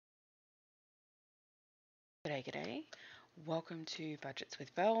G'day. Welcome to Budgets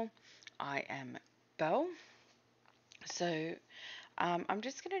with Belle. I am Belle. So, I'm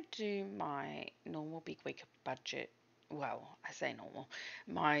just going to do my normal big week budget. Well, I say normal,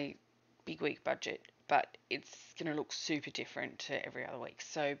 my big week budget, but it's going to look super different to every other week.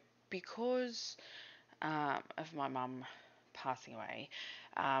 So, because of my mum passing away,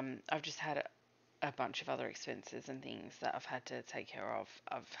 I've just had a bunch of other expenses and things that I've had to take care of.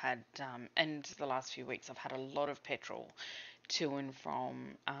 I've had, and the last few weeks, I've had a lot of petrol to and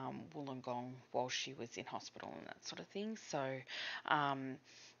from Wollongong while she was in hospital and that sort of thing. So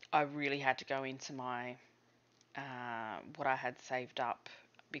I really had to go into my what I had saved up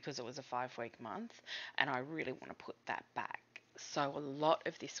because it was a 5 week month, and I really want to put that back. So a lot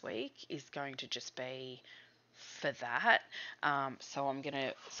of this week is going to just be for that. So I'm going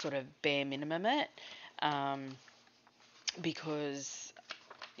to sort of bare minimum it because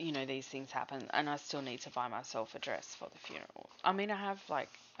these things happen, and I still need to buy myself a dress for the funeral. I mean, I have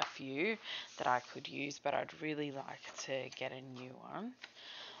like a few that I could use, but I'd really like to get a new one.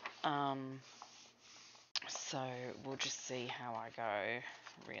 So we'll just see how I go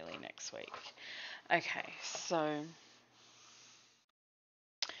really next week. Okay, so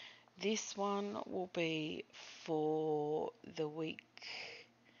this one will be for the week,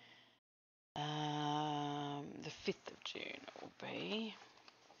 the 5th of June it will be.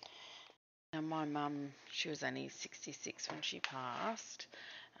 Now, my mum, she was only 66 when she passed.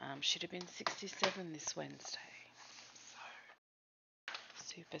 She'd have been 67 this Wednesday. So,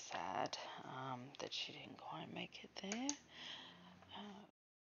 super sad that she didn't quite make it there.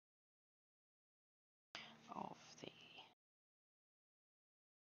 Of the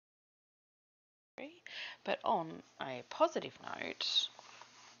But on a positive note,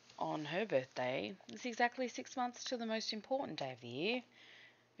 on her birthday, it's exactly 6 months to the most important day of the year,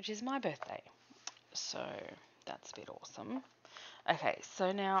 which is my birthday. So that's a bit awesome. Okay,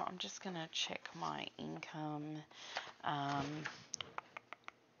 so now I'm just going to check my income.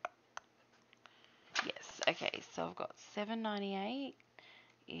 Yes, okay, so I've got $7.98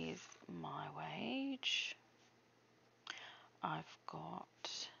 is my wage. I've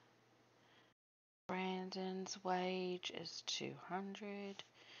got Brandon's wage is 200.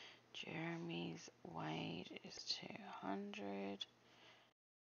 Jeremy's wage is 200.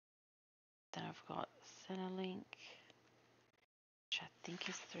 Then I've got Centrelink, which I think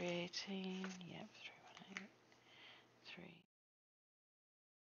is 318. Yep, 318. 3.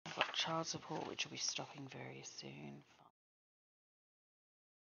 I've got child support, which will be stopping very soon.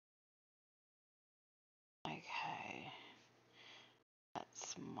 Okay,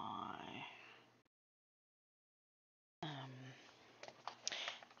 that's my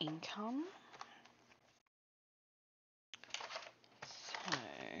income. So,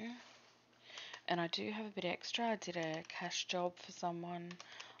 and I do have a bit extra. I did a cash job for someone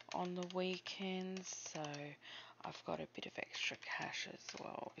on the weekends, so I've got a bit of extra cash as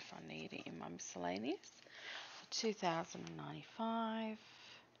well if I need it in my miscellaneous. 2,095.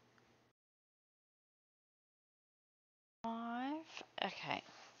 Okay,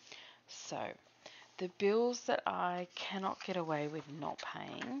 so the bills that I cannot get away with not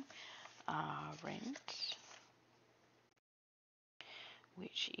paying are rent,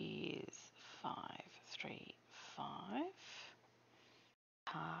 which is 535,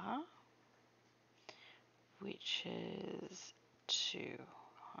 car, which is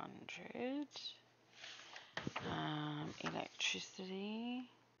 200, electricity,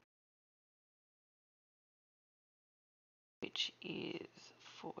 which is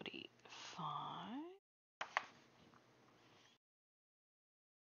 45.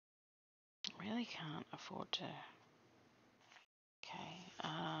 Really can't afford to. Okay,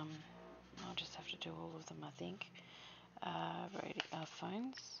 I'll just have to do all of them, I think.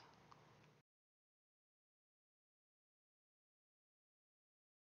 Phones.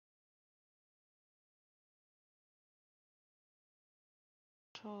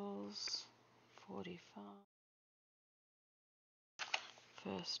 Tools, 45.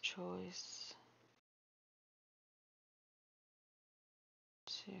 First choice,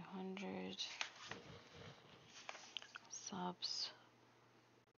 200. Subs.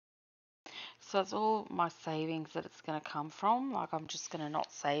 So that's all my savings that it's going to come from. Like, I'm just going to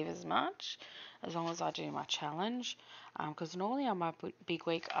not save as much as long as I do my challenge. Because normally on my big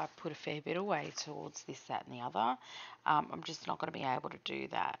week, I put a fair bit away towards this, that, and the other. I'm just not going to be able to do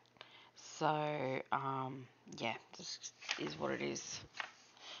that. So, yeah, this is what it is.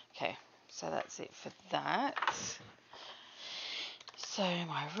 Okay, so that's it for that. So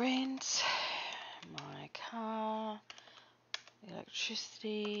my rent, my car,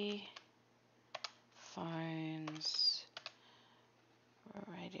 electricity, phones,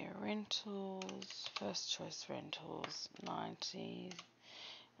 radio rentals, first choice rentals, 90,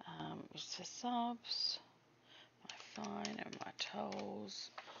 which is for subs, my fine and my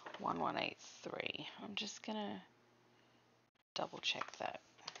tolls, 1183. I'm just going to double check that.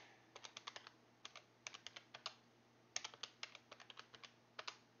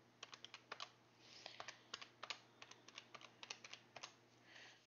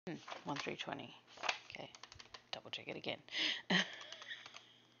 Hmm, 1320. Okay, double check it again.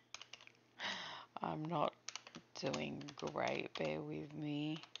 I'm not doing great, bear with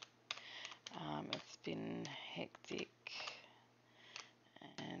me. It's been hectic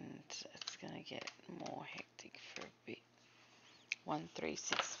and it's going to get more hectic for a bit.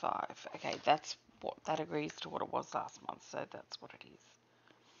 1365. Okay, that's what that agrees to what it was last month, so that's what it is.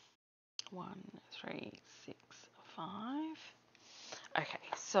 1365. Okay,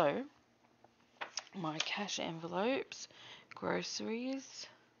 so my cash envelopes, groceries,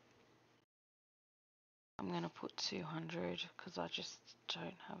 I'm going to put 200 because I just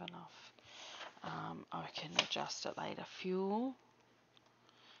don't have enough. I can adjust it later. Fuel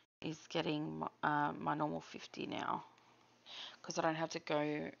is getting my normal 50 now because I don't have to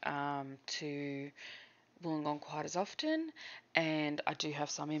go to Wollongong quite as often, and I do have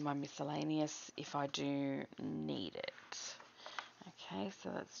some in my miscellaneous if I do need it. Okay, so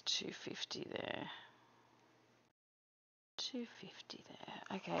that's 250 there. 250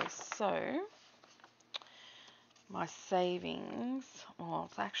 there. Okay, so my savings, well,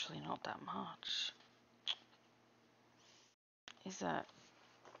 it's actually not that much. Is that?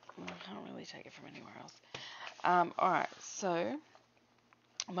 I can't really take it from anywhere else. Alright, so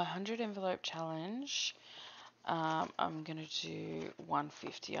my 100 envelope challenge, I'm going to do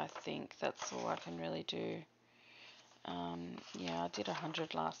 150, I think. That's all I can really do. Yeah, I did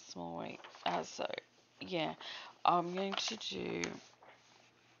 100 last small week. So, yeah, I'm going to do...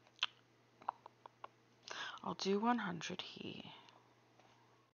 I'll do 100 here.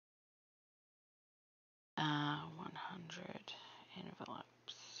 100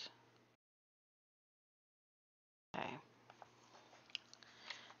 envelopes. Okay.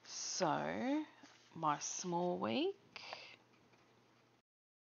 So, my small week...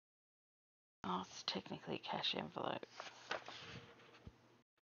 Oh, it's technically cash envelope,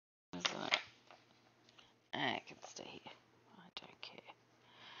 isn't it? I can stay here. I don't care.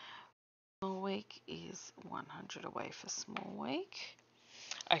 Small week is 100 away for small week.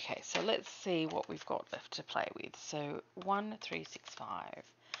 Okay, so let's see what we've got left to play with. So 1365,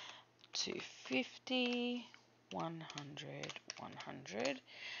 250, 100, 100.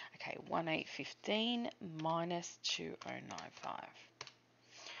 Okay, 1815 minus 2095.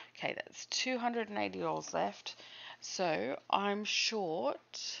 Okay, that's $280 left. So I'm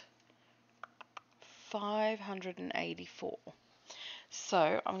short 584.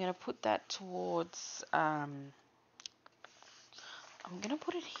 So I'm going to put that towards, I'm going to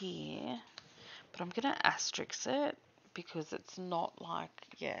put it here, but I'm going to asterisk it because it's not like,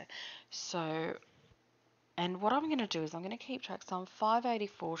 yeah. So, and what I'm going to do is I'm going to keep track. So I'm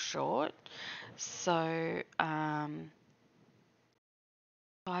 584 short. So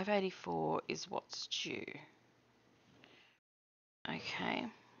 584 is what's due. Okay.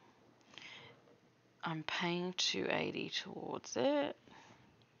 I'm paying 280 towards it.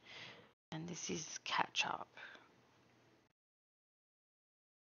 And this is catch up.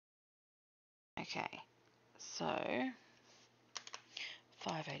 Okay. So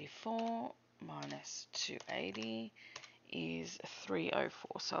 584 minus 280 is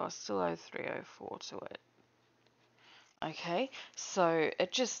 304. So I still owe 304 to it. Okay. So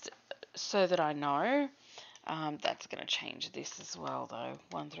it just, so that I know, that's going to change this as well though.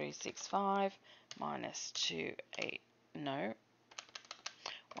 1365 minus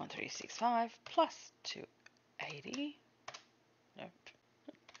 1365 plus 280. Nope.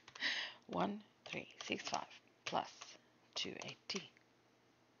 1365 plus 280.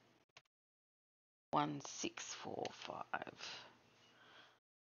 1645.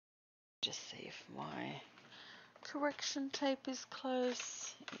 Just see if my correction tape is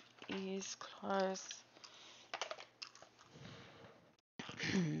close. It is close.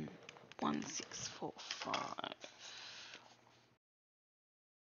 1645.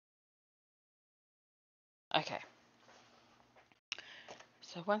 Okay.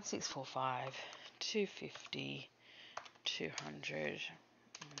 So 1645, 250, 200.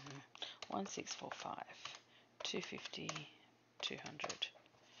 1645, 250, 200.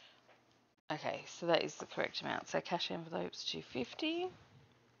 Okay, so that is the correct amount. So cash envelopes 250.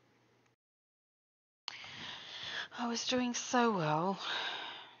 I was doing so well.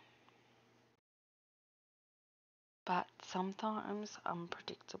 But sometimes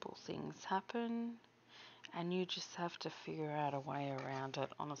unpredictable things happen, and you just have to figure out a way around it,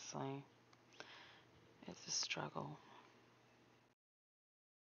 honestly. It's a struggle.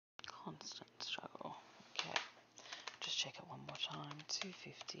 Constant struggle. Okay. Just check it one more time.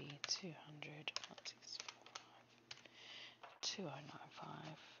 250, 200, 2095,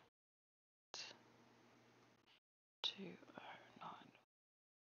 209.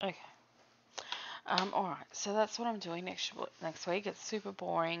 Okay. Alright, so that's what I'm doing next week. It's super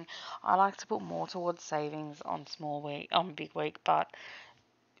boring. I like to put more towards savings on big week, but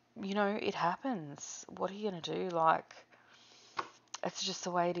it happens. What are you gonna do? Like, it's just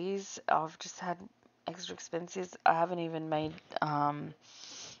the way it is. I've just had extra expenses. I haven't even made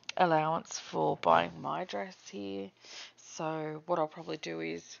allowance for buying my dress here. So what I'll probably do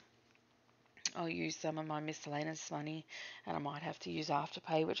is I'll use some of my miscellaneous money, and I might have to use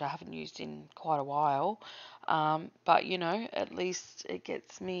Afterpay, which I haven't used in quite a while. But at least it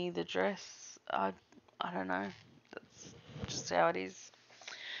gets me the dress. I don't know. That's just how it is.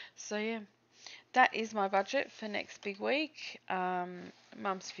 So yeah, that is my budget for next big week.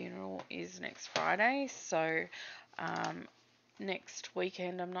 Mum's funeral is next Friday, so next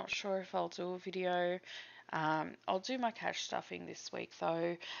weekend I'm not sure if I'll do a video. I'll do my cash stuffing this week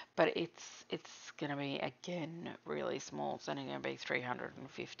though, but it's gonna be again really small. It's only gonna be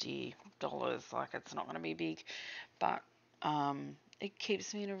 $350. Like, it's not gonna be big, but it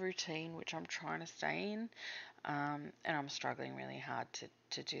keeps me in a routine which I'm trying to stay in, and I'm struggling really hard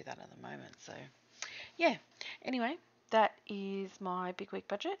to do that at the moment. So yeah. Anyway, that is my big week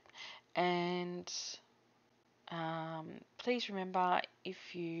budget, and please remember,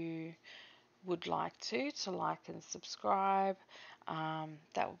 if you would like to like and subscribe.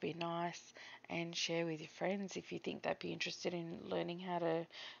 That would be nice, and share with your friends if you think they'd be interested in learning how to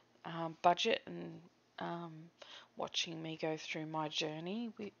budget, and um, watching me go through my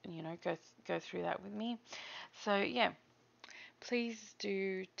journey. Go through that with me. So yeah, please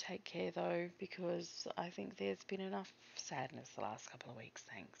do take care though, because I think there's been enough sadness the last couple of weeks.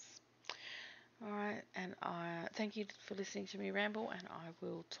 Thanks. All right, and I thank you for listening to me ramble, and I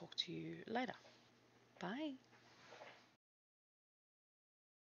will talk to you later. Bye.